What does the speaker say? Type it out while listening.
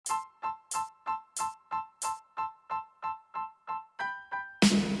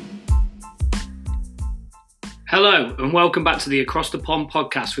Hello, and welcome back to the Across the Pond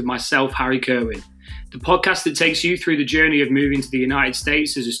podcast with myself, Harry Kerwin, the podcast that takes you through the journey of moving to the United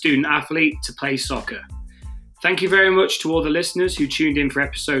States as a student athlete to play soccer. Thank you very much to all the listeners who tuned in for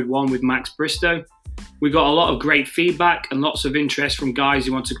episode 1 with Max Bristow. We got a lot of great feedback and lots of interest from guys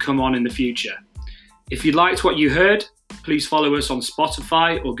who want to come on in the future. If you liked what you heard, please follow us on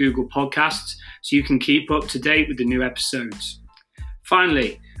Spotify or Google Podcasts so you can keep up to date with the new episodes.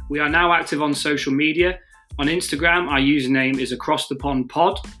 Finally, we are now active on social media. On Instagram, our username is Across the Pond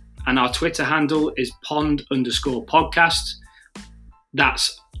Pod, and our Twitter handle is pond_podcast.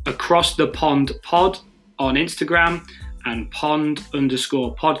 That's Across the Pond Pod on Instagram and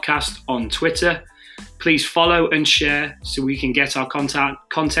pond_podcast on Twitter. Please follow and share so we can get our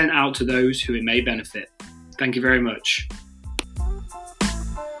content out to those who it may benefit. Thank you very much.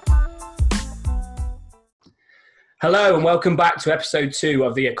 Hello and welcome back to episode 2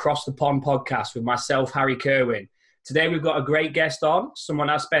 of the Across the Pond podcast with myself, Harry Kerwin. Today we've got a great guest on, someone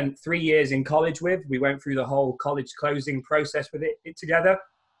I spent 3 years in college with. We went through the whole college closing process with it together,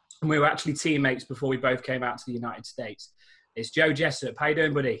 and we were actually teammates before we both came out to the United States. It's Joe Jessup. How you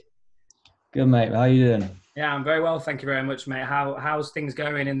doing, buddy? Good, mate. How you doing? Yeah, I'm very well. Thank you very much, mate. How's things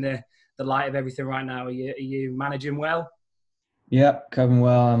going in the light of everything right now? Are you managing well? Yeah, coping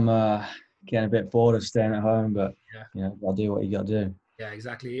well. I'm getting a bit bored of staying at home, but you know, gotta do what you gotta do. Yeah,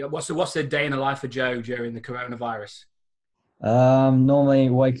 exactly. What's the day in the life of Joe during the coronavirus? Normally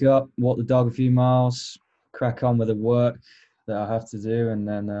wake up, walk the dog a few miles, crack on with the work that I have to do, and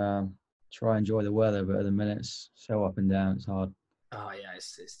then try and enjoy the weather. But at the minute, it's so up and down. It's hard. Oh yeah,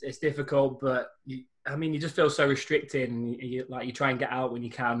 it's difficult, but you just feel so restricted, and you try and get out when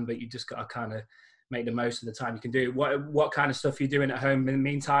you can, but you just got to kind of make the most of the time you can do. What kind of stuff are you doing at home in the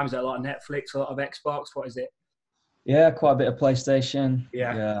meantime? Is it a lot of Netflix, a lot of Xbox? What is it? Yeah, quite a bit of PlayStation.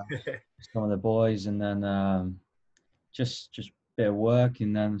 Yeah. Some of the boys, and then just a bit of work,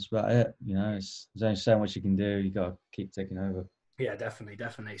 and then that's about it. You know, there's only so much you can do. You got to keep taking over. Yeah,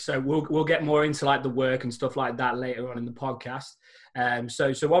 definitely. So we'll get more into like the work and stuff like that later on in the podcast.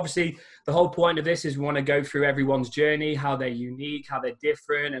 So obviously the whole point of this is we want to go through everyone's journey, how they're unique, how they're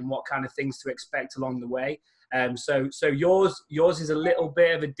different, and what kind of things to expect along the way. So yours is a little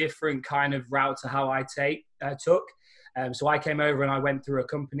bit of a different kind of route to how I took. So I came over and I went through a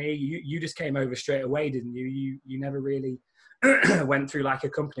company. You just came over straight away, didn't you? You never really went through like a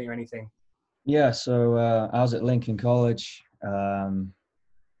company or anything. Yeah. So I was at Lincoln College.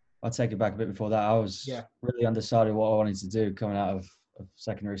 I'll take it back a bit before that. I was really undecided what I wanted to do coming out of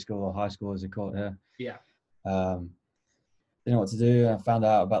secondary school or high school, as they call it here. Yeah. Didn't know what to do. I found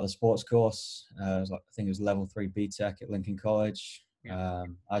out about the sports course. I think it was level 3 BTEC at Lincoln College. Yeah.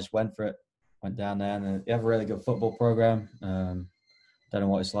 I just went for it. Went down there, and they have a really good football program. Don't know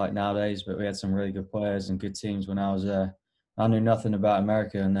what it's like nowadays, but we had some really good players and good teams when I was there. I knew nothing about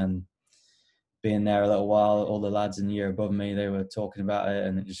America, and then being there a little while, all the lads in the year above me, they were talking about it,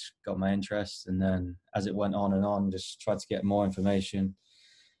 and it just got my interest. And then as it went on and on, just tried to get more information.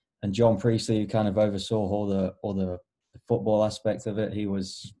 And John Priestley, who kind of oversaw all the football aspect of it, he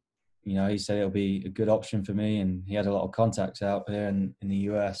was, you know, he said it'll be a good option for me, and he had a lot of contacts out here in the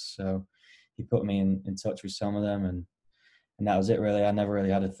US, so he put me in touch with some of them, and that was it really. I never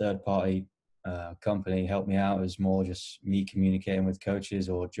really had a third party company help me out. It was more just me communicating with coaches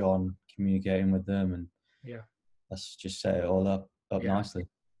or John communicating with them, and let's just set it all up nicely.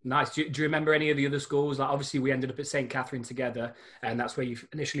 Nice. Do you remember any of the other schools? Like obviously we ended up at St. Catherine together, and that's where you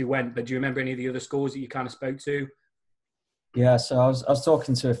initially went, but do you remember any of the other schools that you kind of spoke to? Yeah, so I was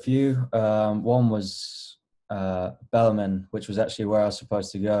talking to a few. One was Bellarmine, which was actually where I was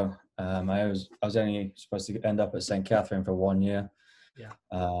supposed to go. I was only supposed to end up at St. Catherine for 1 year. Yeah.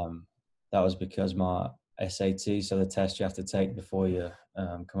 That was because my SAT, so the test you have to take before you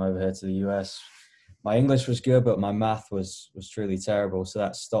come over here to the US. My English was good, but my math was truly terrible, so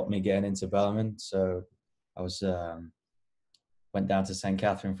that stopped me getting into Bellarmine. So I went down to St.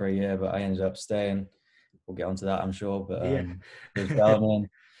 Catherine for a year, but I ended up staying. We'll get onto that, I'm sure. But it was Bellarmine.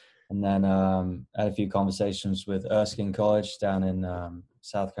 And then I had a few conversations with Erskine College down in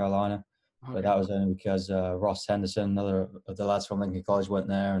South Carolina. Okay. But that was only because Ross Henderson, another of the lads from Lincoln College, went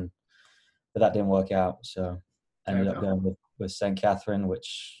there. But that didn't work out. So I ended up going with St. Catherine,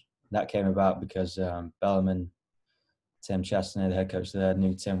 which that came about because Bellarmine, Tim Chastney, the head coach there,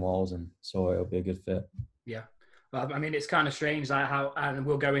 knew Tim Walls and saw it would be a good fit. Yeah. Well, I mean, it's kind of strange like how, and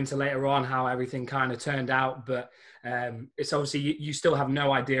we'll go into later on how everything kind of turned out, but it's obviously you still have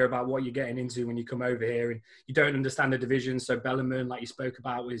no idea about what you're getting into when you come over here, and you don't understand the division. So Bellarmine, like you spoke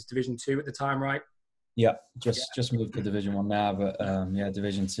about, was Division 2 at the time, right? Yeah, just moved to Division 1 now, but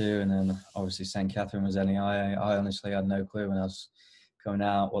Division 2, and then obviously St. Catherine was NEI. I honestly had no clue when I was coming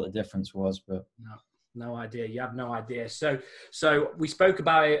out what the difference was, but no idea. You have no idea. So we spoke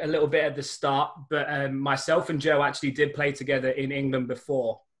about it a little bit at the start, but myself and Joe actually did play together in England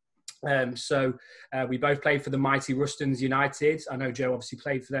before. We both played for the mighty Rustons United. I know Joe obviously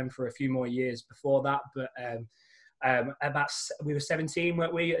played for them for a few more years before that, but we were 17,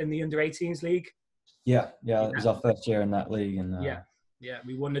 weren't we, in the under-18s league? Yeah, it was our first year in that league, and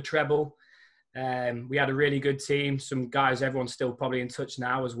we won the treble. We had a really good team. Some guys, everyone's still probably in touch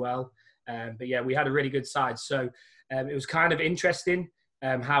now as well. But yeah, we had a really good side. So it was kind of interesting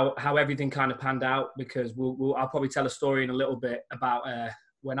how everything kind of panned out, because I'll probably tell a story in a little bit about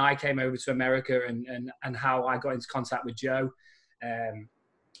when I came over to America and how I got into contact with Joe.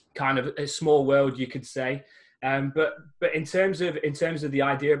 Kind of a small world, you could say. But in terms of the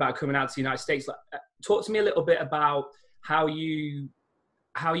idea about coming out to the United States, talk to me a little bit about how you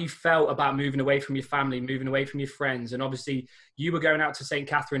felt about moving away from your family, moving away from your friends, and obviously you were going out to St.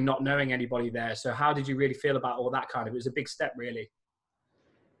 Catherine not knowing anybody there. So how did you really feel about all that kind of? It was a big step, really.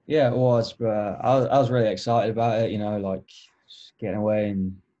 Yeah, it was. But I was really excited about it. Like just getting away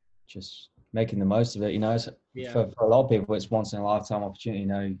and just making the most of it. For a lot of people, it's once in a lifetime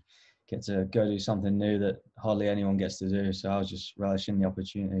opportunity. Get to go do something new that hardly anyone gets to do. So I was just relishing the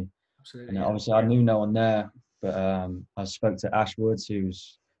opportunity. Absolutely. And obviously, I knew no one there, but I spoke to Ash Woods, who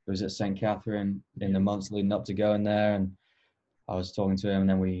was at St. Catherine in the months leading up to going there, and I was talking to him, and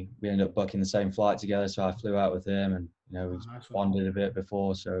then we ended up booking the same flight together. So I flew out with him, and we bonded a bit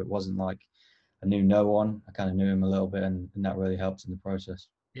before, so it wasn't like I knew no one. I kind of knew him a little bit, and that really helped in the process.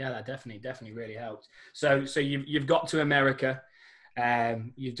 Yeah, that definitely really helped. So you've got to America.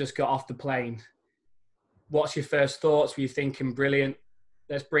 You've just got off the plane. What's your first thoughts? Were you thinking, brilliant,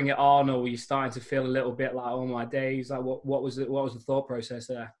 let's bring it on, or were you starting to feel a little bit like, oh my days? Like what was the thought process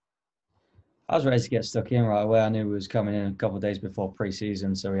there? I was ready to get stuck in right away. I knew we was coming in a couple of days before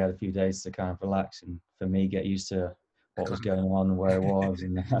pre-season, so we had a few days to kind of relax and for me get used to what was going on and where it was.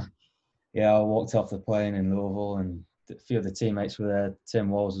 And I walked off the plane in Louisville, and a few of the teammates were there. Tim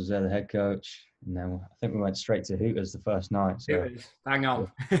Walls was there, the head coach. And then I think we went straight to Hooters the first night. So bang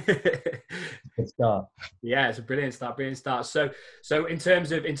on. Good start. Yeah, it's a brilliant start. So in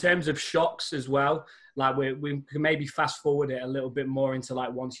terms of shocks as well, like we can maybe fast forward it a little bit more into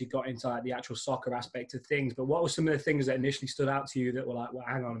like once you got into like the actual soccer aspect of things. But what were some of the things that initially stood out to you that were like, well,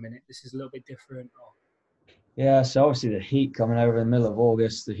 hang on a minute, this is a little bit different? Yeah, so obviously the heat coming over in the middle of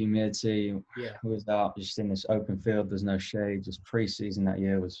August, the humidity. We was out just in this open field. There's no shade. Just pre-season that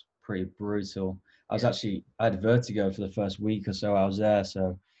year was pretty brutal. I had vertigo for the first week or so I was there,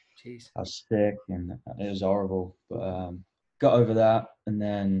 so jeez. I was sick and it was horrible. But got over that, and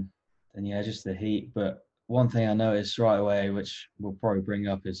then just the heat. But one thing I noticed right away, which we'll probably bring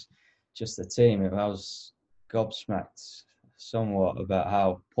up, is just the team. I was gobsmacked somewhat about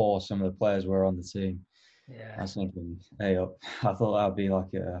how poor some of the players were on the team. Yeah. I was thinking, I thought that would be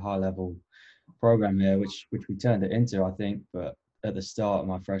like a high-level program here, which we turned it into, I think. But at the start of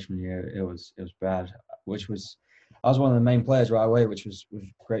my freshman year, it was bad. I was one of the main players right away, which was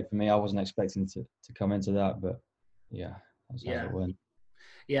great for me. I wasn't expecting to come into that, but that's how it went.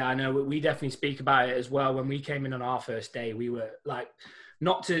 Yeah, I know. We definitely speak about it as well. When we came in on our first day, we were like,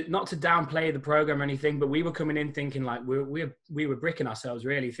 not to downplay the program or anything, but we were coming in thinking like we were bricking ourselves,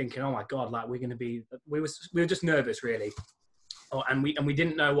 really thinking, oh my God, like we're going to be. We were just nervous, really, and we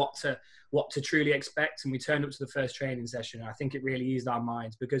didn't know what to truly expect. And we turned up to the first training session. And I think it really eased our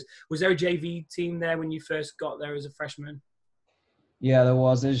minds, because was there a JV team there when you first got there as a freshman? Yeah, there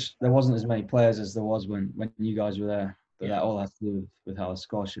was. There wasn't as many players as there was when you guys were there. But that all has to do with how the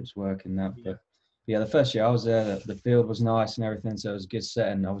scholarships work and that. But the first year I was there, the field was nice and everything, so it was a good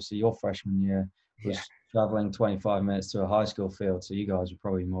setting. Obviously, your freshman year was traveling 25 minutes to a high school field, so you guys were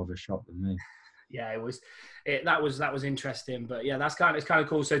probably more of a shock than me. Yeah, that was interesting, but yeah, it's kind of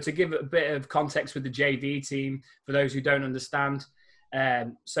cool. So to give a bit of context with the JV team, for those who don't understand,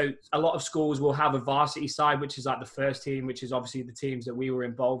 so a lot of schools will have a varsity side, which is like the first team, which is obviously the teams that we were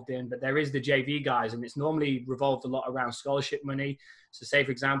involved in. But there is the JV guys, and it's normally revolved a lot around scholarship money. So say,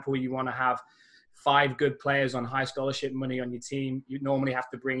 for example, you want to have 5 good players on high scholarship money on your team, you normally have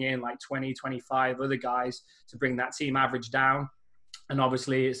to bring in like 20, 25 other guys to bring that team average down. And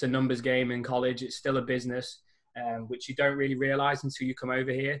obviously it's a numbers game in college. It's still a business, which you don't really realize until you come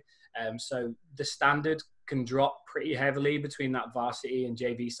over here. So the standard can drop pretty heavily between that varsity and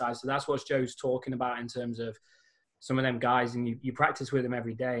JV side. So that's what Joe's talking about in terms of some of them guys, and you practice with them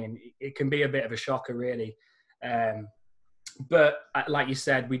every day, and it can be a bit of a shocker, really. But like you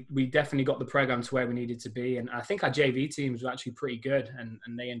said, we definitely got the program to where we needed to be, and I think our JV teams were actually pretty good, and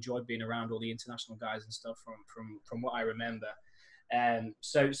they enjoyed being around all the international guys and stuff from what I remember.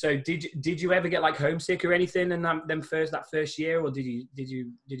 So did you ever get like homesick or anything in that first year, or did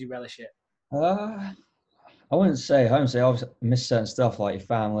you relish it? Uh, I wouldn't say homesick. I miss certain stuff like your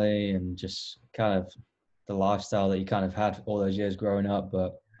family and just kind of the lifestyle that you kind of had all those years growing up.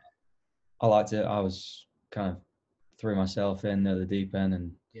 But I liked it. I was kind of threw myself in at the deep end,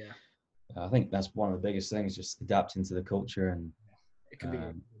 and Yeah, I think that's one of the biggest things, just adapting to the culture and it can be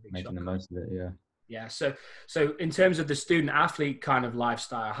a big making shock. the most of it. Yeah. Yeah. So in terms of the student athlete kind of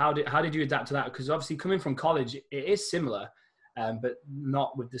lifestyle, how did you adapt to that? Because obviously coming from college, it is similar, but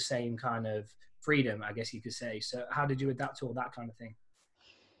not with the same kind of freedom, I guess you could say. So how did you adapt to all that kind of thing?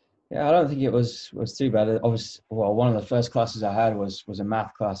 Yeah, I don't think it was too bad. Well, one of the first classes I had was a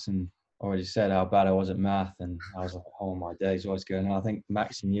math class, and I already said how bad I was at math, and I was like, oh my days, what's going on? I think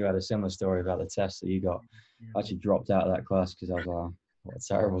Max and you had a similar story about the test that you got. I actually dropped out of that class because I was like, oh, what a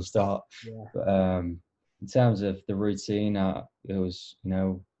terrible start. Yeah. But in terms of the routine, it was,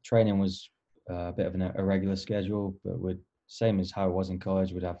 training was a bit of an irregular schedule, but same as how it was in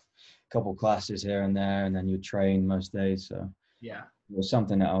college. We'd have a couple classes here and there, and then you'd train most days. So Yeah. it was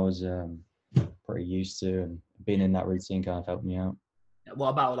something that I was pretty used to, and being in that routine kind of helped me out. What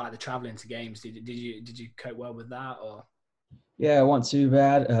about like the traveling to games? Did you cope well with that or? Yeah, it wasn't too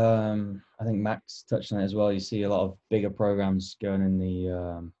bad. I think Max touched on it as well. You see a lot of bigger programs going in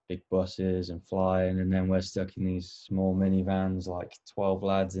the big buses and flying, and then we're stuck in these small minivans, like 12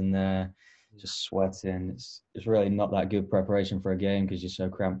 lads in there, just sweating. It's really not that good preparation for a game because you're so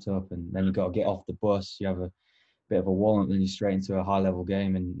cramped up, and then you got to get off the bus. You have a bit of a warm up, then you're straight into a high level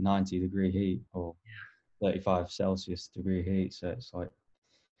game in 90-degree heat or 35 Celsius degree heat. So it's like,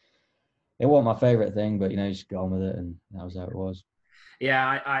 it wasn't my favorite thing, but you just got on with it, and that was how it was.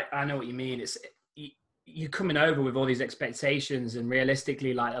 Yeah, I know what you mean. It's you're coming over with all these expectations, and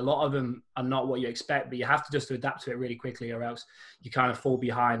realistically, like a lot of them are not what you expect. But you have to just adapt to it really quickly, or else you kind of fall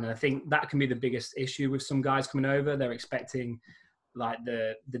behind. And I think that can be the biggest issue with some guys coming over. They're expecting like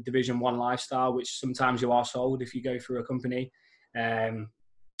the Division One lifestyle, which sometimes you are sold if you go through a company.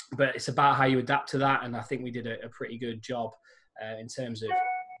 But it's about how you adapt to that, and I think we did a pretty good job in terms of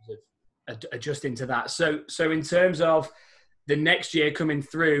adjusting to that. So in terms of the next year coming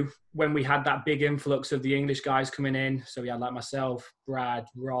through, when we had that big influx of the English guys coming in, so we had like myself, Brad,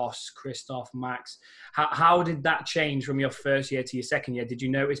 Ross, Christoph, Max. How did that change from your first year to your second year? Did you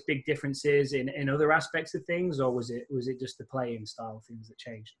notice big differences in other aspects of things, or was it just the playing style things that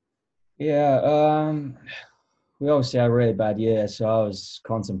changed? Yeah, we obviously had a really bad year, so I was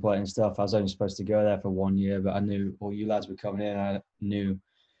contemplating stuff. I was only supposed to go there for 1 year, but I knew all you lads were coming in. I knew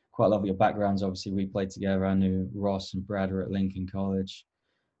quite a lot of your backgrounds. Obviously, we played together. I knew Ross and Brad were at Lincoln College.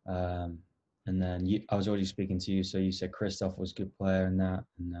 And then I was already speaking to you, so you said Christoph was a good player in that.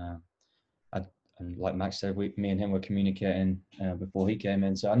 And like Max said, me and him were communicating before he came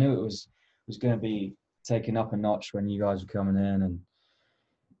in. So I knew it was going to be taken up a notch when you guys were coming in. And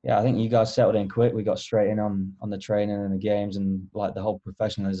yeah, I think you guys settled in quick. We got straight in on the training and the games, and like the whole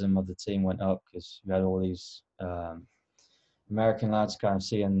professionalism of the team went up because we had all these American lads kind of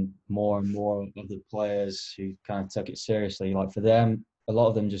seeing more and more of the players who kind of took it seriously. Like for them, a lot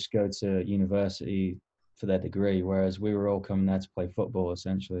of them just go to university for their degree, whereas we were all coming there to play football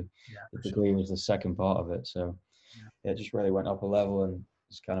essentially. Yeah, the degree was the second part of it. So it just really went up a level, and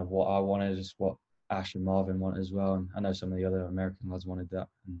it's kind of what I wanted, just what Ash and Marvin wanted as well. And I know some of the other American lads wanted that.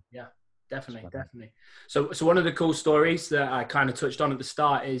 Yeah, definitely. So one of the cool stories that I kind of touched on at the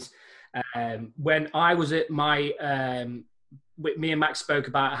start is when I was at my me and Max spoke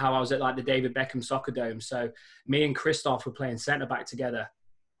about how I was at like the David Beckham Soccer Dome. So me and Christoph were playing centre back together,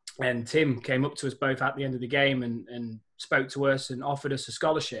 and Tim came up to us both at the end of the game and spoke to us and offered us a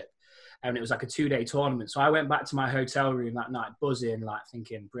scholarship. And it was like a 2-day tournament. So I went back to my hotel room that night, buzzing, like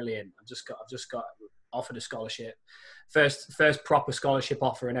thinking, brilliant. I've just got offered a scholarship, first proper scholarship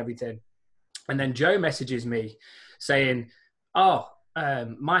offer and everything. And then Joe messages me saying, "Oh,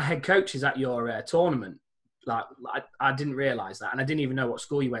 my head coach is at your tournament." Like I didn't realize that, and I didn't even know what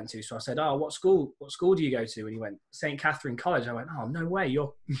school you went to. So I said, "Oh, what school do you go to?" And he went, "St. Catherine College." I went, "Oh, no way!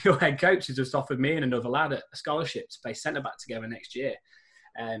 Your head coach has just offered me and another lad a scholarship to play centre back together next year."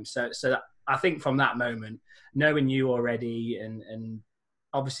 So that, I think from that moment, knowing you already, and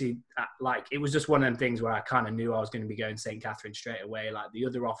obviously, like it was just one of them things where I kind of knew I was going to be going St. Catherine straight away. Like the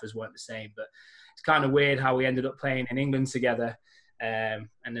other offers weren't the same, but it's kind of weird how we ended up playing in England together, and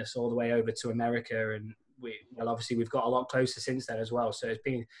it's all the way over to America. And obviously we've got a lot closer since then as well. So it's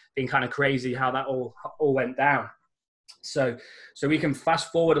been kind of crazy how that all went down. So we can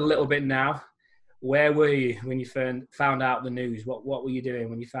fast forward a little bit now. Where were you when you found out the news? What were you doing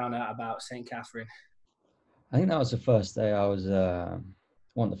when you found out about St. Catherine? I think that was the first day I was,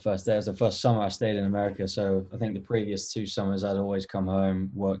 one of the first days, the first summer I stayed in America. So I think the previous 2 summers I'd always come home,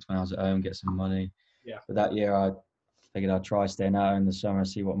 worked when I was at home, get some money. Yeah. But that year I figured I'd try staying out in the summer,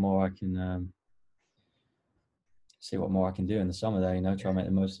 see what more I can do in the summer there, try and make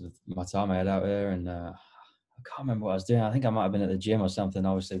the most of my time I had out there. And I can't remember what I was doing. I think I might have been at the gym or something.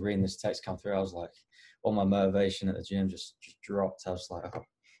 Obviously reading this text come through, I was like, all my motivation at the gym just dropped. I was like, oh,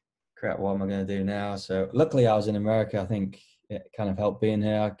 crap, what am I going to do now? So luckily I was in America. I think it kind of helped being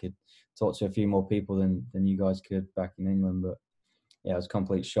here. I could talk to a few more people than you guys could back in England. But yeah, it was a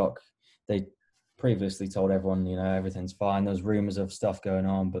complete shock. They previously told everyone, everything's fine. There was rumors of stuff going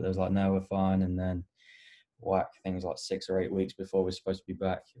on, but there was like, no, we're fine. And then whack, things like 6 or 8 weeks before we're supposed to be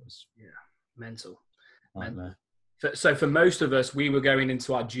back. It was mental. Nightmare. So for most of us, we were going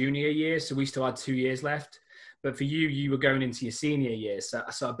into our junior year, so we still had 2 years left. But for you, you were going into your senior year. So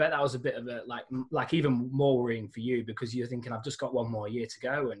I bet that was a bit of a, like even more worrying for you, because you're thinking, I've just got 1 more year to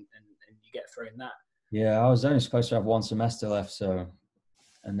go, and you get thrown that. Yeah, I was only supposed to have 1 semester left. So,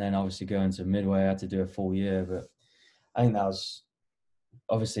 and then obviously going to Midway, I had to do a full year. But I think that was,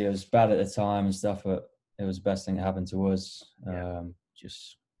 obviously it was bad at the time and stuff, but it was the best thing that happened to us. Yeah.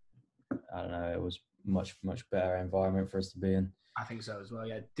 I don't know, it was much better environment for us to be in. I think so as well.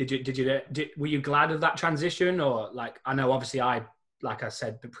 Yeah. Were you glad of that transition, or I know obviously like I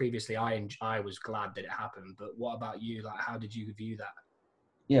said previously, I was glad that it happened, but what about you? Like, how did you view that?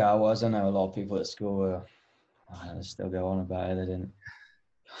 Yeah, I was. I know a lot of people at school still go on about it. They didn't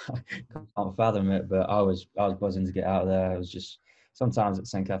can't fathom it, but I was buzzing to get out of there. It was just sometimes at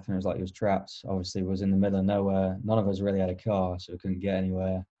St. Catherine it was like it was trapped. Obviously, it was in the middle of nowhere. None of us really had a car, so we couldn't get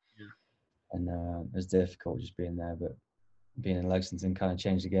anywhere. Yeah. And it was difficult just being there, but being in Lexington kind of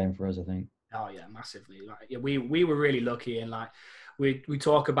changed the game for us, I think. Oh yeah, massively. We were really lucky, and we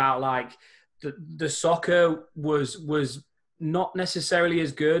talk about the soccer was not necessarily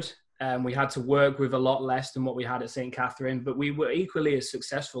as good. We had to work with a lot less than what we had at St. Catherine, but we were equally as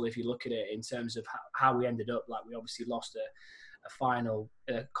successful if you look at it in terms of how we ended up. Like, we obviously lost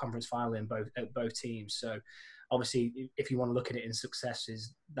a conference final in both teams. So obviously, if you want to look at it in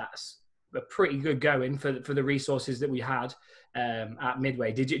successes, that's a pretty good going for the resources that we had at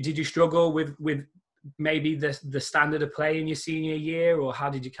Midway. Did you struggle with maybe the standard of play in your senior year, or how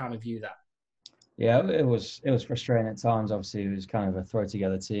did you kind of view that? Yeah, it was frustrating at times. Obviously, it was kind of a throw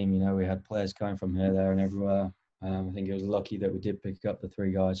together team. We had players coming from here, there, and everywhere. I think it was lucky that we did pick up the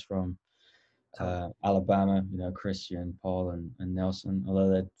 3 guys from Alabama. Christian, Paul, and Nelson. Although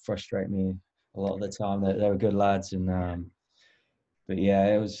they'd frustrate me a lot of the time, they were good lads. And but yeah,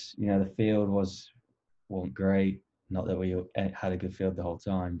 it was, the field wasn't great. Not that we had a good field the whole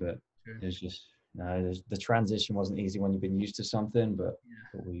time, but it was just, the transition wasn't easy when you've been used to something. But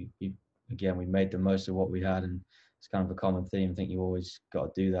we made the most of what we had, and it's kind of a common theme. I think you always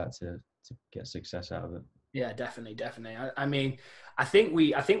got to do that to get success out of it. Yeah, definitely. I mean, I think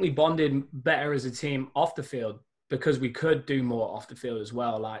we bonded better as a team off the field, because we could do more off the field as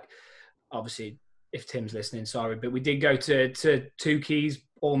well. Like, obviously, if Tim's listening, sorry, but we did go to Two Keys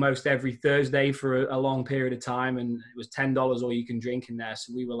almost every Thursday for a long period of time, and it was $10 all you can drink in there.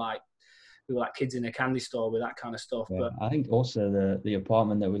 So we were like kids in a candy store with that kind of stuff. Yeah, but I think also the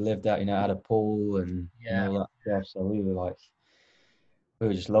apartment that we lived at, had a pool and all that stuff. So we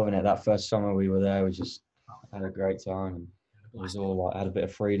were just loving it. That first summer we were there, we just had a great time, and it was all had a bit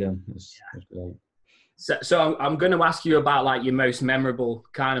of freedom. It was great. So I'm going to ask you about your most memorable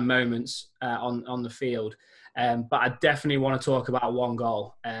kind of moments on the field, but I definitely want to talk about one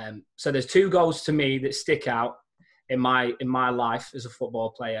goal. So there's 2 goals to me that stick out in my life as a football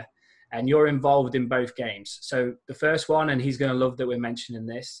player, and you're involved in both games. So the first one, and he's going to love that we're mentioning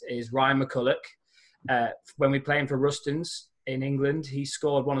this, is Ryan McCulloch. When we playing for Rustons in England, he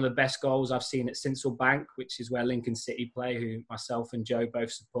scored one of the best goals I've seen at Sincil Bank, which is where Lincoln City play, who myself and Joe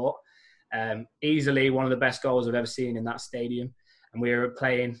both support. Easily one of the best goals I've ever seen in that stadium. And we were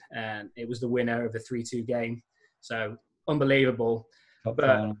playing, and it was the winner of the 3-2 game. So unbelievable.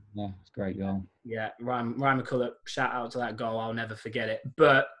 Yeah, it's a great goal. Yeah, Ryan McCulloch, shout out to that goal. I'll never forget it.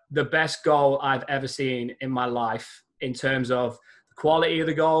 But the best goal I've ever seen in my life, in terms of the quality of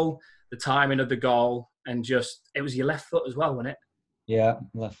the goal, the timing of the goal, and just, it was your left foot as well, wasn't it? Yeah,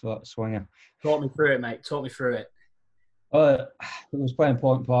 left foot swinger. Talk me through it, mate. Talk me through it. It was playing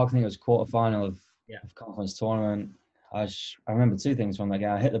Point Park. I think it was quarterfinal of conference tournament. I remember 2 things from that game.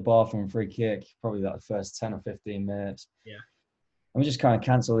 I hit the bar from a free kick, probably like the first 10 or 15 minutes. Yeah. And we just kind of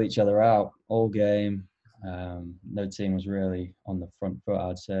cancelled each other out all game. No team was really on the front foot,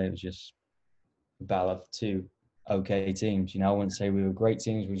 I'd say. It was just a battle of two okay teams. I wouldn't say we were great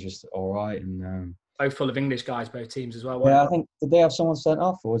teams. We were just all right. And both full of English guys, both teams as well. yeah, I think, did they have someone sent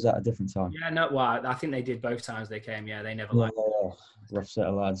off, or was that a different time? Yeah, no, well, I think they did both times they came. Yeah, they never liked. Rough set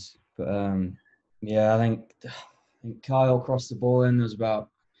of lads. But yeah, I think Kyle crossed the ball in. There was about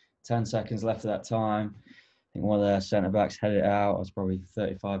 10 seconds left of that time. I think one of their centre backs headed it out. I was probably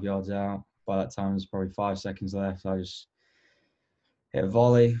 35 yards out. By that time, there's probably 5 seconds left. I just hit a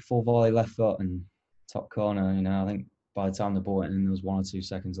volley, full volley, left foot, and top corner. I think by the time the ball went in, there was 1 or 2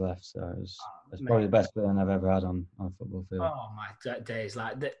 seconds left. So it was probably the best feeling I've ever had on a football field. Oh my days!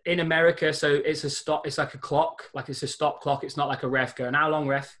 In America, so it's a stop. It's like a clock. Like it's a stop clock. It's not like a ref going, "How long,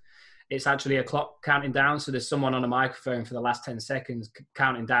 ref?" It's actually a clock counting down. So there's someone on a microphone for the last 10 seconds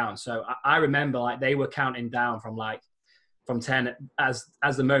counting down. So I remember they were counting down from 10 as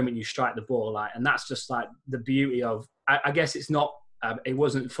the moment you strike the ball. And that's just the beauty of. I guess it's not. It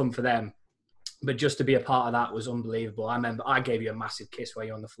wasn't fun for them. But just to be a part of that was unbelievable. I remember I gave you a massive kiss while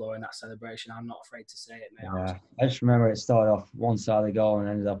you're on the floor in that celebration. I'm not afraid to say it, mate. Yeah, I just remember it started off one side of the goal and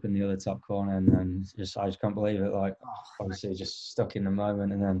ended up in the other top corner, and I just can't believe it. Obviously, just stuck in the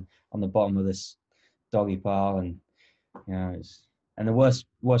moment, and then on the bottom of this doggy pile, and and the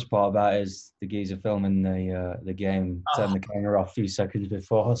worst part about it is the geezer filming the game turned the camera off a few seconds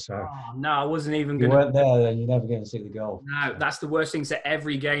before. So no, I wasn't even going to. You weren't there, then you're never going to see the goal. No, that's the worst thing. So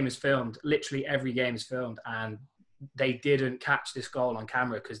every game is filmed. Literally every game is filmed, and they didn't catch this goal on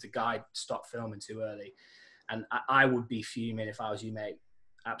camera because the guy stopped filming too early. And I would be fuming if I was you, mate.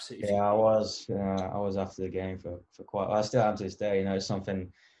 Absolutely. Yeah, I was. I was after the game for quite. I still am to this day. It's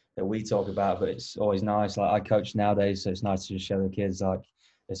something that we talk about, but it's always nice. I coach nowadays, so it's nice to just show the kids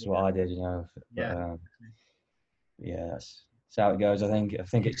this is what I did. But, that's how it goes. I think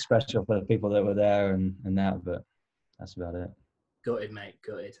it's special for the people that were there and that, but that's about it. Gutted, mate.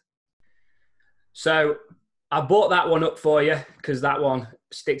 Gutted. So I brought that one up for you because that one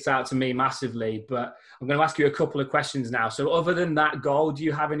sticks out to me massively. But I'm going to ask you a couple of questions now. So other than that goal, do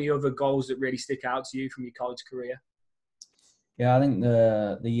you have any other goals that really stick out to you from your college career? Yeah, I think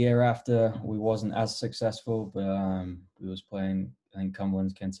the year after we wasn't as successful, but we was playing, I think,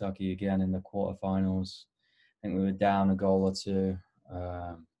 Cumberland, Kentucky again in the quarterfinals. I think we were down a goal or two.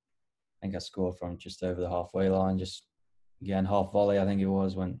 I think I scored from just over the halfway line, just again half volley. I think it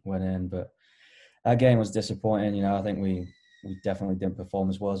was went in, but that game was disappointing. I think we definitely didn't perform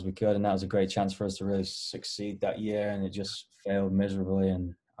as well as we could, and that was a great chance for us to really succeed that year, and it just failed miserably.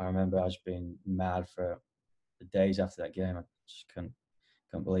 And I remember I was being mad for the days after that game. I just couldn't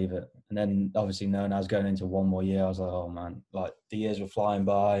believe it. And then obviously knowing I was going into one more year, I was like, oh man, the years were flying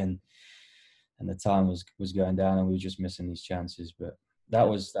by and the time was going down, and we were just missing these chances. But that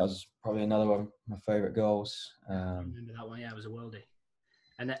was probably another one of my favourite goals. I remember that one. Yeah, it was a worldie.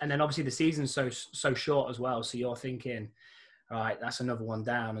 And then obviously the season's so short as well. So you're thinking, all right, that's another one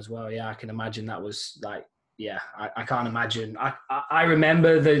down as well. Yeah, I can imagine that was I can't imagine. I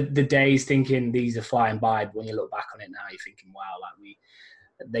remember the days thinking these are flying by, but when you look back on it now, you're thinking, wow,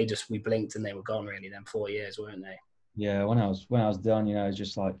 we blinked and they were gone really. Them 4 years, weren't they? Yeah, when I was done, it's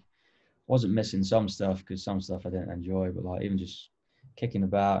just wasn't missing some stuff because some stuff I didn't enjoy, but even just kicking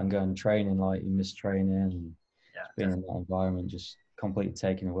about and going training, you miss training and being in that environment just completely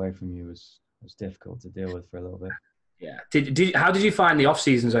taken away from you was difficult to deal with for a little bit. Yeah. How did you find the off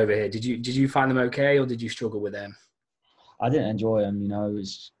seasons over here? Did you find them okay, or did you struggle with them? I didn't enjoy them.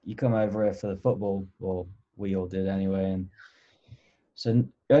 You come over here for the football, or we all did anyway, and so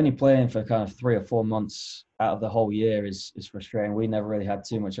only playing for kind of 3 or 4 months out of the whole year is frustrating. We never really had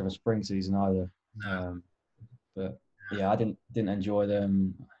too much of a spring season either. No. But yeah, I didn't enjoy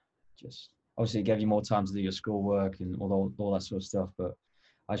them. Just obviously it gave you more time to do your schoolwork and all that sort of stuff, but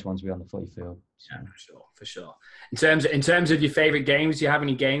I just wanted to be on the footy field. So. Yeah, for sure. In terms of your favourite games, do you have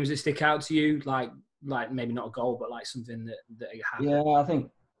any games that stick out to you? Like maybe not a goal, but something that you have. Yeah, I think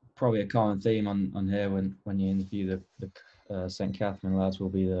probably a common theme on here when you interview the St. Catherine lads will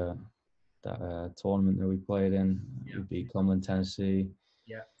be that tournament that we played in. Yeah. We beat Cumberland, Tennessee.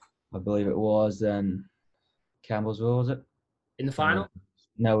 Yeah, I believe it was. Then Campbellsville, was it? In the final?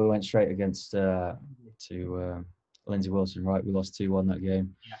 No, we went straight against to Lindsay Wilson, right? We lost 2-1 that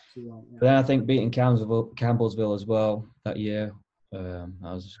game. Yeah, 2-1. Yeah. But then I think beating Campbellsville as well that year, that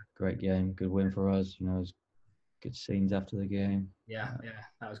was a great game, good win for us. It was good scenes after the game. Yeah,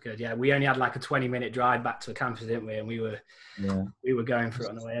 that was good. Yeah, we only had a 20-minute drive back to the campus, didn't we? And we were going for it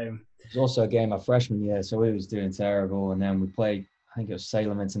on the way home. It was also a game my freshman year, so we was doing terrible. And then we played, I think it was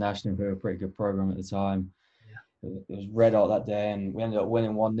Salem International, who were a pretty good program at the time. Yeah. It was red hot that day, and we ended up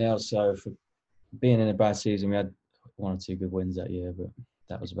winning 1-0. So for being in a bad season, we had 1 or 2 good wins that year, but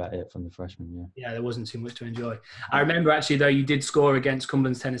that was about it from the freshman year. Yeah, there wasn't too much to enjoy. I remember actually though you did score against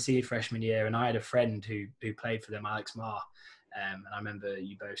Cumberland's Tennessee freshman year, and I had a friend who played for them, Alex Marr, and I remember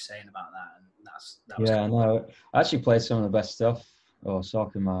you both saying about that, and that was Yeah, no, I actually played some of the best stuff or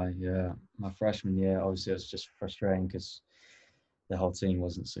soccer my freshman year. Obviously, it was just frustrating because the whole team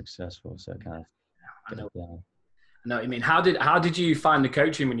wasn't successful, so it kind of I know. down. I know what you mean. How did you find the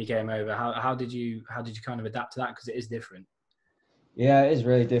coaching when you came over? How did you kind of adapt to that, because it is different? Yeah, it is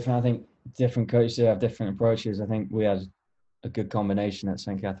really different. I think different coaches have different approaches. I think we had a good combination at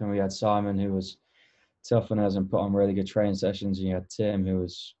St. Catherine. We had Simon, who was tough on us and put on really good training sessions, and you had Tim, who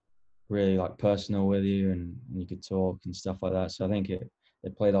was really like personal with you, and you could talk and stuff like that. So I think they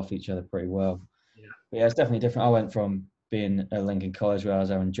played off each other pretty well. Yeah. But yeah, it's definitely different. I went from being at Lincoln College where I was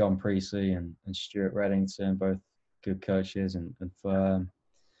having John Priestley and Stuart Reddington, both good coaches and firm.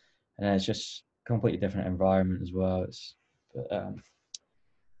 And then it's just a completely different environment as well. It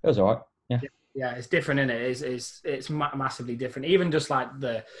was all right. Yeah. Yeah, it's different, isn't it? It's massively different. Even just like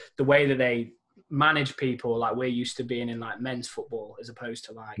the way that they manage people, like we're used to being in like men's football, as opposed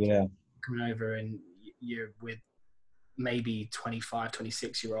to like coming over and you're with maybe 25,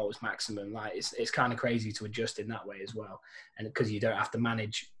 26-year-olds maximum. Like it's kind of crazy to adjust in that way as well. And because you don't have to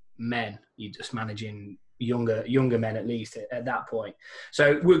manage men, you're just managing younger men, at least at that point.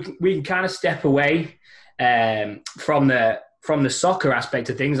 So we can kind of step away from the soccer aspect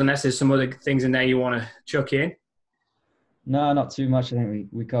of things, unless there's some other things in there you want to chuck in. No, not too much. I think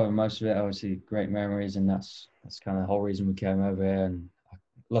we covered most of it. Obviously, great memories, and that's kind of the whole reason we came over here. And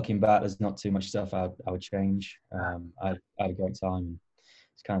looking back, there's not too much stuff I would change. I had a great time.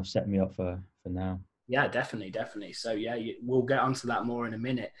 It's kind of set me up for now. Yeah, definitely. So yeah, we'll get onto that more in a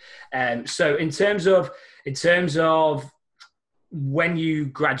minute. So in terms of when you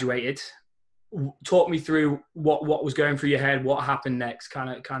graduated, talk me through what was going through your head, what happened next,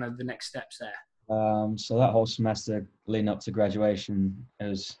 kind of the next steps there. So that whole semester leading up to graduation, it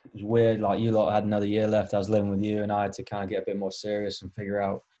was weird. Like, you lot had another year left. I was living with you, and I had to kind of get a bit more serious and figure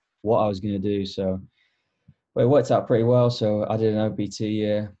out what I was going to do. So, but it worked out pretty well. So I did an OPT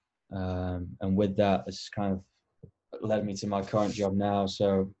year, and with that, it's kind of led me to my current job now.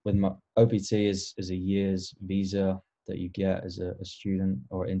 So with my OPT is a year's visa that you get as a student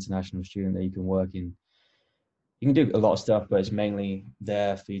or international student that you can work in. You can do a lot of stuff, but it's mainly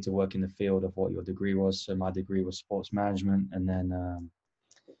there for you to work in the field of what your degree was. So my degree was sports management, and then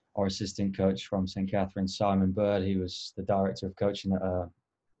our assistant coach from St. Catherine, Simon Bird, he was the director of coaching at a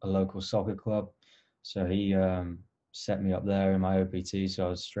local soccer club. So he set me up there in my OPT, so I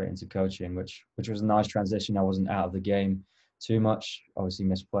was straight into coaching, which was a nice transition. I wasn't out of the game too much. Obviously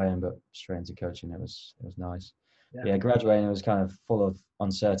missed playing, but straight into coaching, it was nice. Yeah, graduating was kind of full of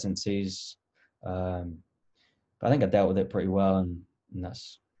uncertainties. But I think I dealt with it pretty well, and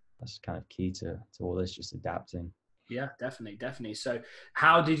that's kind of key to all this, just adapting. Yeah, definitely. So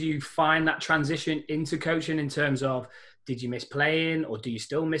how did you find that transition into coaching, in terms of, did you miss playing, or do you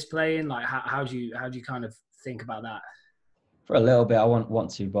still miss playing? Like, how do you kind of think about that? For a little bit, I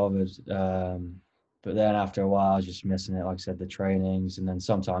wasn't too bothered. But then after a while, I was just missing it. Like I said, the trainings, and then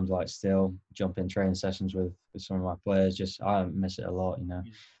sometimes like still jump in training sessions with some of my players. I miss it a lot, you know.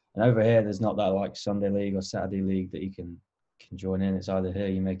 Yeah. And over here, there's not that like Sunday league or Saturday league that you can join in. It's either here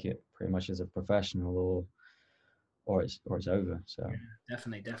you make it pretty much as a professional, or it's over. So yeah,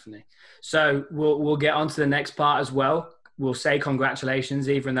 definitely. So we'll get on to the next part as well. We'll say congratulations,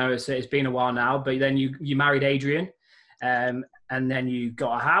 even though it's been a while now. But then you married Adrian, and then you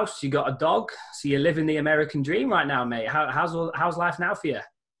got a house, you got a dog. So you're living the American dream right now, mate. How's life now for you?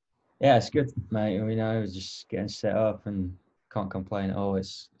 Yeah, it's good, mate. You know, just getting set up and can't complain. Oh,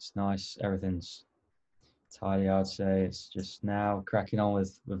 it's nice. Everything's tidy, I'd say. It's just now cracking on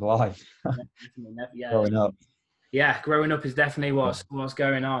with life. Yeah, growing up. Yeah, growing up is definitely what's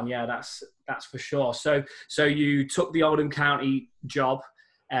going on. Yeah, that's for sure. So you took the Oldham County job,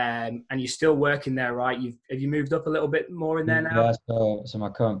 and you're still working there, right? Have you moved up a little bit more in there now? Yeah, so my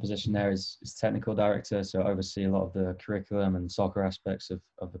current position there is technical director. So I oversee a lot of the curriculum and soccer aspects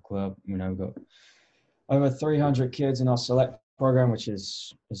of the club. You know, we've got over 300 kids in our select program, which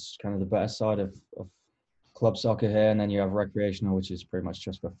is kind of the better side of club soccer here. And then you have recreational, which is pretty much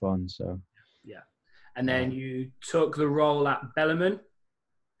just for fun. So yeah. And then you took the role at Bellarmine.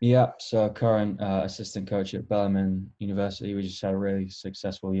 Yeah, so current assistant coach at Bellarmine University. We just had a really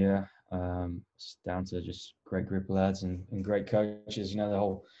successful year. It's down to just great group of lads and great coaches. You know, the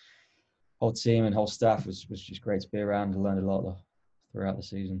whole team and whole staff was just great to be around. I learned a lot throughout the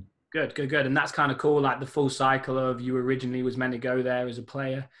season. Good. And that's kind of cool, like the full cycle of, you originally was meant to go there as a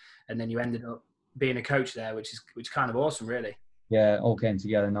player, and then you ended up being a coach there, which is kind of awesome, really. Yeah, it all came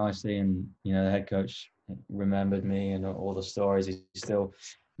together nicely, and the head coach remembered me and all the stories. He still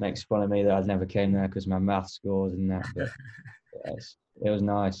makes fun of me that I never came there because my math scores and that, but yes, it was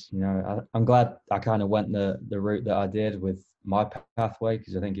nice. I'm glad I kind of went the route that I did with my pathway,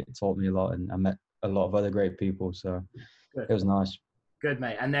 because I think it taught me a lot, and I met a lot of other great people. So Good. It was nice. Good,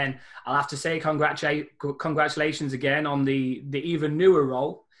 mate. And then I'll have to say congratulations again on the even newer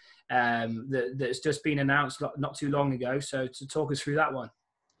role that's just been announced not too long ago. So to talk us through that one.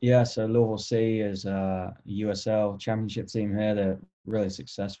 Yeah, so Louisville City is a USL championship team here. They're really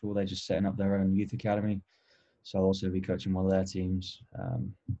successful. They're just setting up their own youth academy. So I'll also be coaching one of their teams,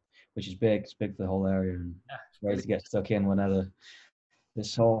 which is big. It's big for the whole area, and it's ready to get stuck in whenever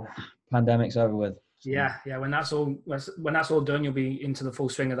this whole pandemic's over with. So. Yeah. When that's all done, you'll be into the full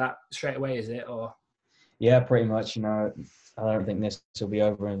swing of that straight away, is it? Or yeah, pretty much. I don't think this will be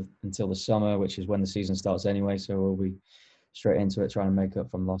over until the summer, which is when the season starts anyway. So we'll be straight into it, trying to make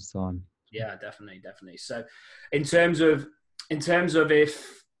up from lost time. Yeah, definitely. So, in terms of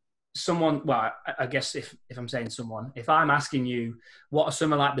if someone, well, I guess if I'm saying someone, if I'm asking you, what are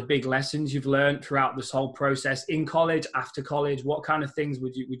some of like the big lessons you've learned throughout this whole process in college, after college? What kind of things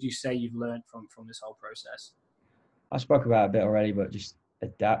would you say you've learned from this whole process? I spoke about it a bit already, but just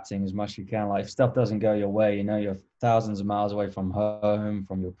adapting as much as you can. Like, if stuff doesn't go your way, you're thousands of miles away from home,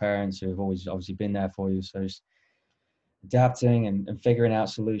 from your parents who have always obviously been there for you. So just adapting and figuring out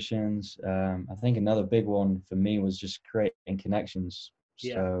solutions. I think another big one for me was just creating connections.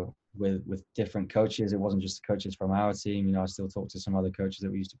 Yeah. So with different coaches, it wasn't just the coaches from our team. I still talk to some other coaches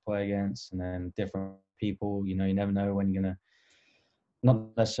that we used to play against, and then different people. You never know when you're gonna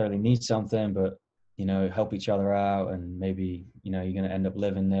not necessarily need something, but help each other out, and maybe you're gonna end up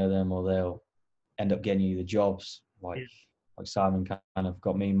living near them, or they'll end up getting you the jobs. Like Simon kind of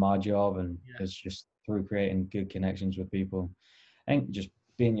got me my job, and it's just through creating good connections with people. And just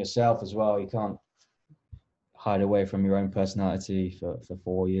being yourself as well. You can't hide away from your own personality for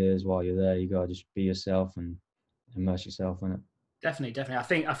 4 years while you're there. You got to just be yourself and immerse yourself in it. Definitely.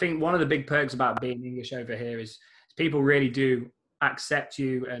 I think one of the big perks about being English over here is people really do accept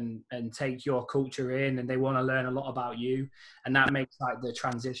you and take your culture in, and they want to learn a lot about you, and that makes like the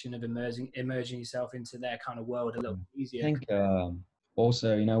transition of immersing yourself into their kind of world a little easier. I think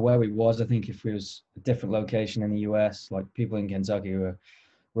also, where we was, I think if we was a different location in the US, like people in Kentucky were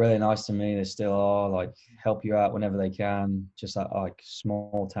really nice to me. They still are, like, help you out whenever they can. Just like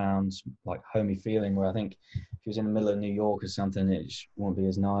small towns, like homey feeling, where I think if you was in the middle of New York or something, it just won't be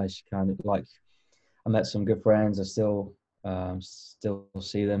as nice. Kind of like, I met some good friends. I still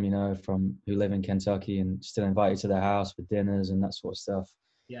see them, from who live in Kentucky, and still invite you to their house for dinners and that sort of stuff.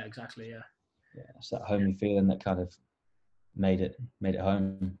 Yeah, exactly. Yeah, it's that homey feeling that kind of made it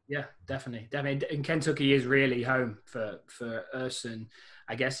home. Yeah, definitely. And Kentucky is really home for us, and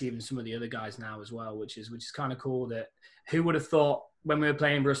I guess even some of the other guys now as well, which is kind of cool. That who would have thought when we were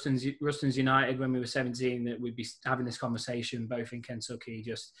playing Ruston's United when we were 17 that we'd be having this conversation both in Kentucky,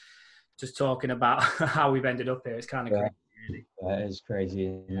 just talking about how we've ended up here. It's kind of crazy, really. Yeah, it is crazy.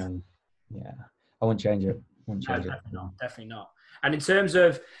 And I wouldn't change it. Definitely not. And in terms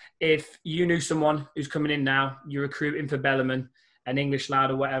of if you knew someone who's coming in now, you're recruiting for Bellarmine, an English lad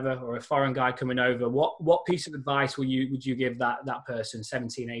or whatever, or a foreign guy coming over, what piece of advice would you give that person,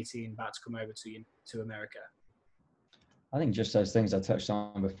 17, 18, about to come over to America? I think just those things I touched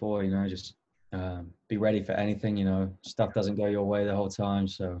on before, just be ready for anything. Stuff doesn't go your way the whole time,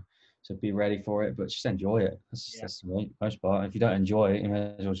 so be ready for it, but just enjoy it. That's the most part. If you don't enjoy it, you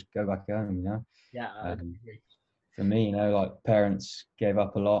may as well just go back home, Yeah, I agree. For me, like, parents gave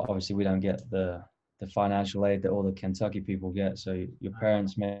up a lot. Obviously, we don't get the financial aid that all the Kentucky people get. So your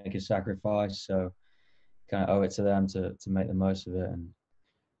parents make a sacrifice. So kind of owe it to them to make the most of it.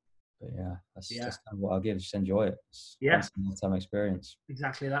 But that's kind of what I'll give. Just enjoy it. It's a time experience.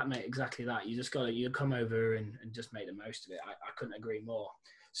 Exactly that, mate. Exactly that. You just you come over and just make the most of it. I couldn't agree more.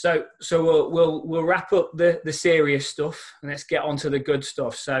 So we'll wrap up the serious stuff and let's get on to the good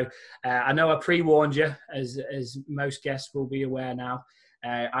stuff. So I know I pre-warned you, as most guests will be aware now.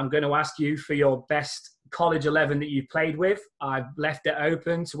 I'm going to ask you for your best college 11 that you played with. I've left it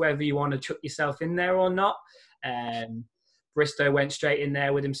open to whether you want to chuck yourself in there or not. Bristow went straight in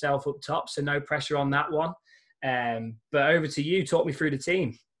there with himself up top, so no pressure on that one. But over to you. Talk me through the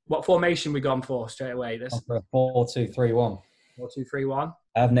team. What formation we gone for straight away? This 4-2-3-1. 4-2-3-1.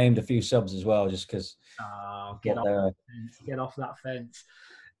 I've named a few subs as well, just because. Get off that fence.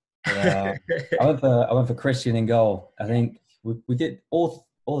 I went for Christian in goal. I think we did all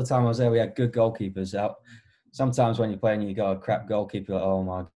the time I was there. We had good goalkeepers out. sometimes when you're playing, you got a crap goalkeeper. Like, oh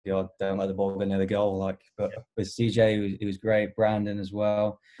my god, don't let the ball go near the goal. Like, but with CJ, he was great. Brandon as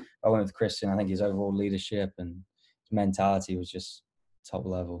well. I went with Christian. I think his overall leadership and his mentality was just top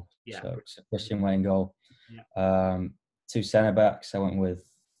level. Yeah. So Christian went in goal. Yeah. 2 centre backs. I went with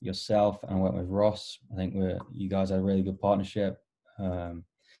yourself and I went with Ross. I think you guys had a really good partnership. And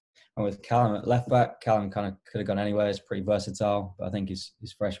with Callum at left back, Callum kind of could have gone anywhere. He's pretty versatile, but I think his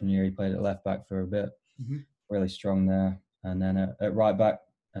freshman year he played at left back for a bit. Mm-hmm. Really strong there. And then at right back,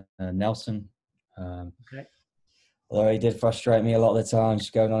 Nelson. Okay. Although he did frustrate me a lot of the time,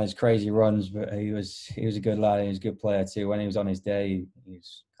 just going on his crazy runs, but he was a good lad and he was a good player too. When he was on his day, he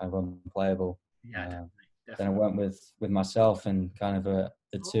was kind of unplayable. Yeah, definitely. Then I went with myself and kind of the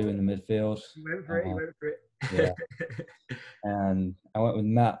two in the midfield. You went for it. Yeah. And I went with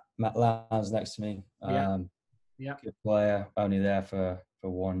Matt Lance next to me. Good player, only there for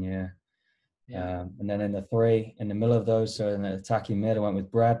 1 year. Yeah. And then in the three, in the middle of those, so in the attacking mid, I went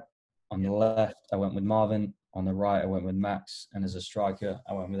with Brad. On the left, I went with Marvin. On the right, I went with Max. And as a striker,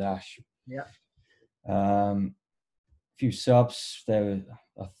 I went with Ash. Yeah. Few subs. I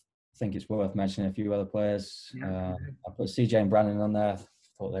think it's worth mentioning a few other players. Yeah. I put CJ and Brandon on there.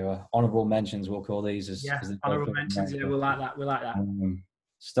 Thought they were honourable mentions. We'll call these as honourable mentions. Yeah, we like that.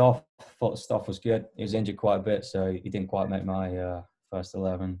 Thought Stoff was good. He was injured quite a bit, so he didn't quite make my first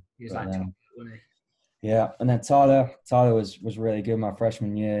 11. He was wasn't he? Yeah, and then Tyler was really good my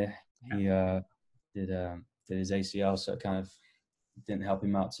freshman year. Yeah. He did his ACL, so it kind of didn't help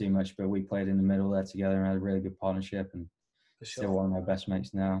him out too much. But we played in the middle there together and had a really good partnership, and still one of my best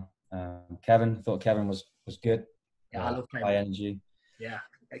mates now. Thought Kevin was good. Yeah, I love Kevin. High energy. Yeah,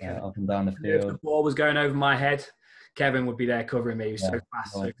 up and down the field. If the ball was going over my head, Kevin would be there covering me. He was so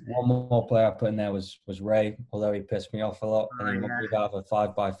fast. One more player I put in there was Ray, although he pissed me off a lot. And he moved out of a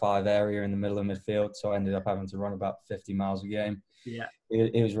 5x5 area in the middle of midfield, so I ended up having to run about 50 miles a game. Yeah,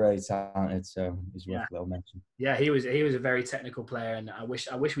 he was really talented, so he's worth a little mention. Yeah, he was a very technical player, and I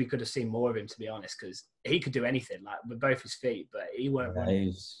wish we could have seen more of him, to be honest, because he could do anything, like with both his feet, but he weren't running. He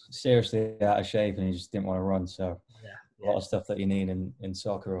was seriously out of shape, and he just didn't want to run. So a lot of stuff that you need in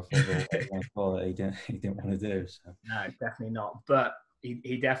soccer or football, he didn't want to do. So. No, definitely not. But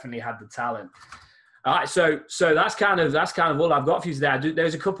he definitely had the talent. All right, so that's kind of all I've got for you today.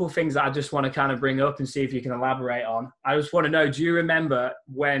 There's a couple of things that I just want to kind of bring up and see if you can elaborate on. I just want to know, do you remember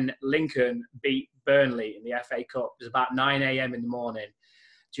when Lincoln beat Burnley in the FA Cup? It was about 9 a.m. in the morning.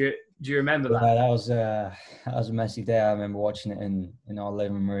 Do you remember that? Yeah, that was a messy day. I remember watching it in our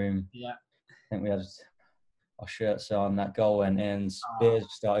living room. Yeah. I think we had our shirts on. That goal went in. Spears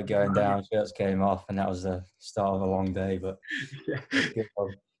started going down. Shirts came off, and that was the start of a long day. But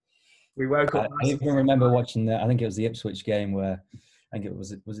we woke up. I even remember watching I think it was the Ipswich game where I think it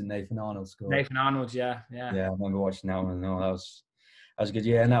was Nathan Arnold scored. Nathan Arnold, yeah. Yeah, I remember watching that one. No, that was good.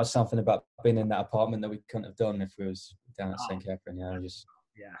 Yeah, and that was something about being in that apartment that we couldn't have done if we was down at St. Catherine.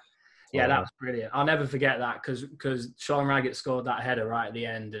 Yeah, that was brilliant. I'll never forget that because Sean Raggett scored that header right at the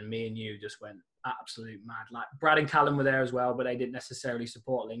end, and me and you just went absolute mad. Like Brad and Callum were there as well, but they didn't necessarily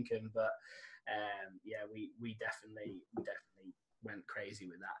support Lincoln. But we definitely went crazy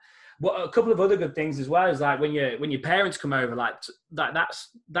with that. Well, a couple of other good things as well is like when your parents come over, like that's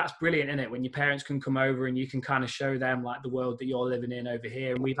brilliant, isn't it? When your parents can come over and you can kind of show them like the world that you're living in over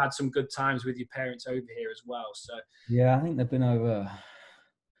here. And we've had some good times with your parents over here as well. So yeah, I think they've been over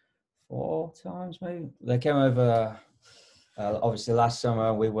 4 times maybe. They came over obviously last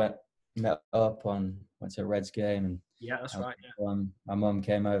summer. We met up went to a Reds game, and that's right. Yeah. My mum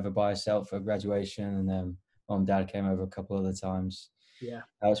came over by herself for graduation, and then mum and dad came over a couple other times. Yeah,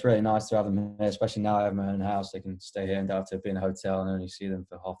 it's really nice to have them here, especially now I have my own house. They can stay here and don't have to be in a hotel and only see them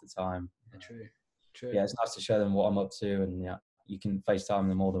for half the time. True. Yeah, it's nice to show them what I'm up to, and you can FaceTime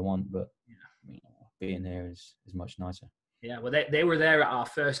them all they want, but being here is much nicer. Yeah, well, they were there at our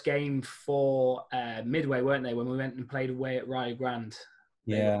first game for Midway, weren't they? When we went and played away at Rio Grande.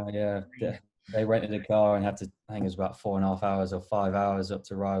 Yeah. They rented a car and had to, I think it was about 4.5 hours or 5 hours up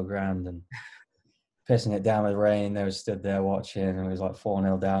to Rio Grande and pissing it down with rain. They were stood there watching, and it was like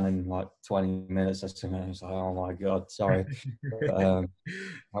 4-0 down in like 20 minutes or something. I was like, oh my God, sorry. But,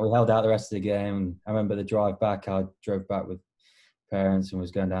 we held out the rest of the game. I remember the drive back, I drove back with parents and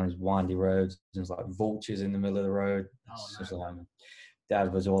was going down these windy roads. There was like vultures in the middle of the road.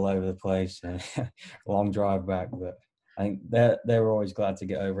 Dad was all over the place. And long drive back, but I think they were always glad to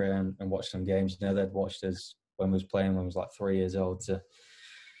get over here and watch some games. They'd watched us when we was playing when I was like 3 years old to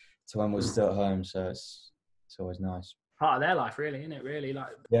when we was still at home. So it's always nice. Part of their life, really, isn't it? Really, like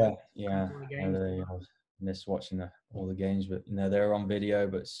yeah. miss watching all the games, but they're on video,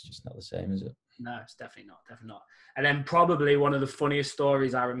 but it's just not the same, is it? No, it's definitely not. And then probably one of the funniest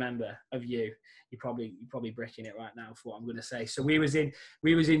stories I remember of you. You're probably bricking it right now for what I'm going to say. So we was in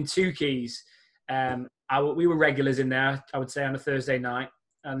Two Keys. We were regulars in there, I would say, on a Thursday night,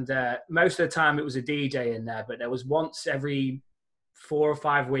 and most of the time it was a DJ in there. But there was once every 4 or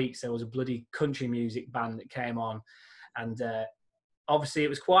 5 weeks there was a bloody country music band that came on, and obviously it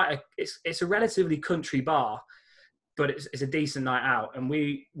was it's a relatively country bar, but it's a decent night out, and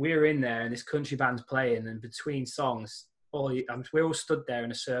we were in there, and this country band's playing, and between songs, we're all stood there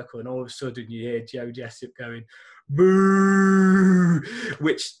in a circle, and all of a sudden you hear Joe Jessup going, "Boo!"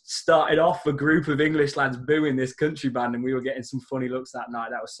 which started off a group of English lads booing this country band, and we were getting some funny looks that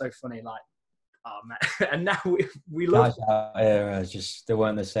night. That was so funny, like, oh man. And now we love just they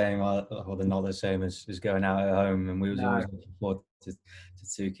weren't the same, or they're not the same as going out at home, and we was always looking forward to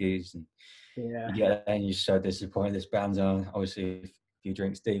Two Keys, and you get there and you're so disappointed this band's on. Obviously, a few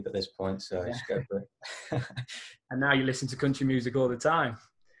drinks deep at this point, so just go for it. And now you listen to country music all the time.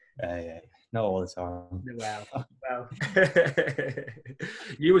 Yeah, not all the time. Well.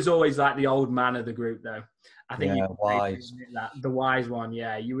 You was always like the old man of the group, though. I think wise. The wise one.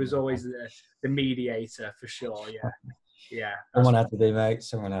 Yeah, you was always the mediator for sure. Yeah. Someone had to be, mate.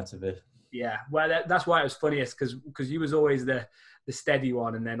 Someone had to be. Yeah, well, that's why it was funniest, because you was always the steady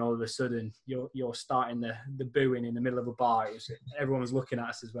one, and then all of a sudden you're starting the booing in the middle of a bar. Everyone was looking at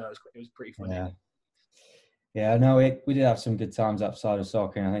us as well. It was pretty funny. Yeah, no, we did have some good times outside of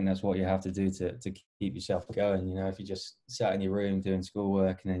soccer, and I think that's what you have to do to keep yourself going. If you just sat in your room doing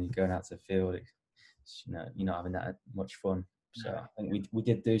schoolwork and then you're going out to the field, you're not having that much fun. So I think we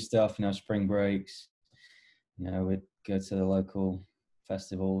did do stuff, spring breaks. We'd go to the local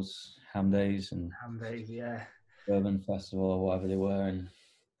festivals, Ham Days, yeah, Urban Festival or whatever they were, and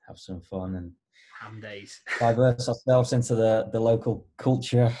have some fun and Ham Days. Diverse ourselves into the local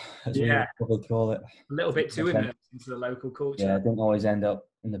culture, as we would probably call it. A little bit too into the local culture. Yeah, it didn't always end up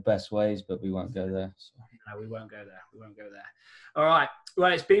in the best ways, but we won't go there. So. No, we won't go there. All right.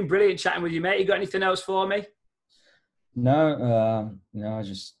 Well, it's been brilliant chatting with you, mate. You got anything else for me? No, I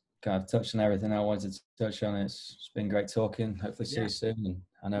just kind of touched on everything I wanted to touch on. It's been great talking. Hopefully see you soon. And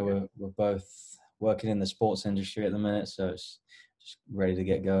I know we're both working in the sports industry at the minute, so it's just ready to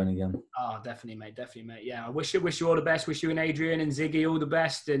get going again. Oh, definitely, mate. Yeah, I wish you all the best. Wish you and Adrian and Ziggy all the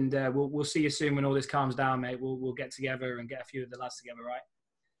best, and we'll see you soon when all this calms down, mate. We'll get together and get a few of the lads together, right?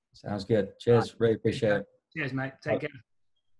 Sounds good. Cheers. Really appreciate it. Cheers, mate. Take care.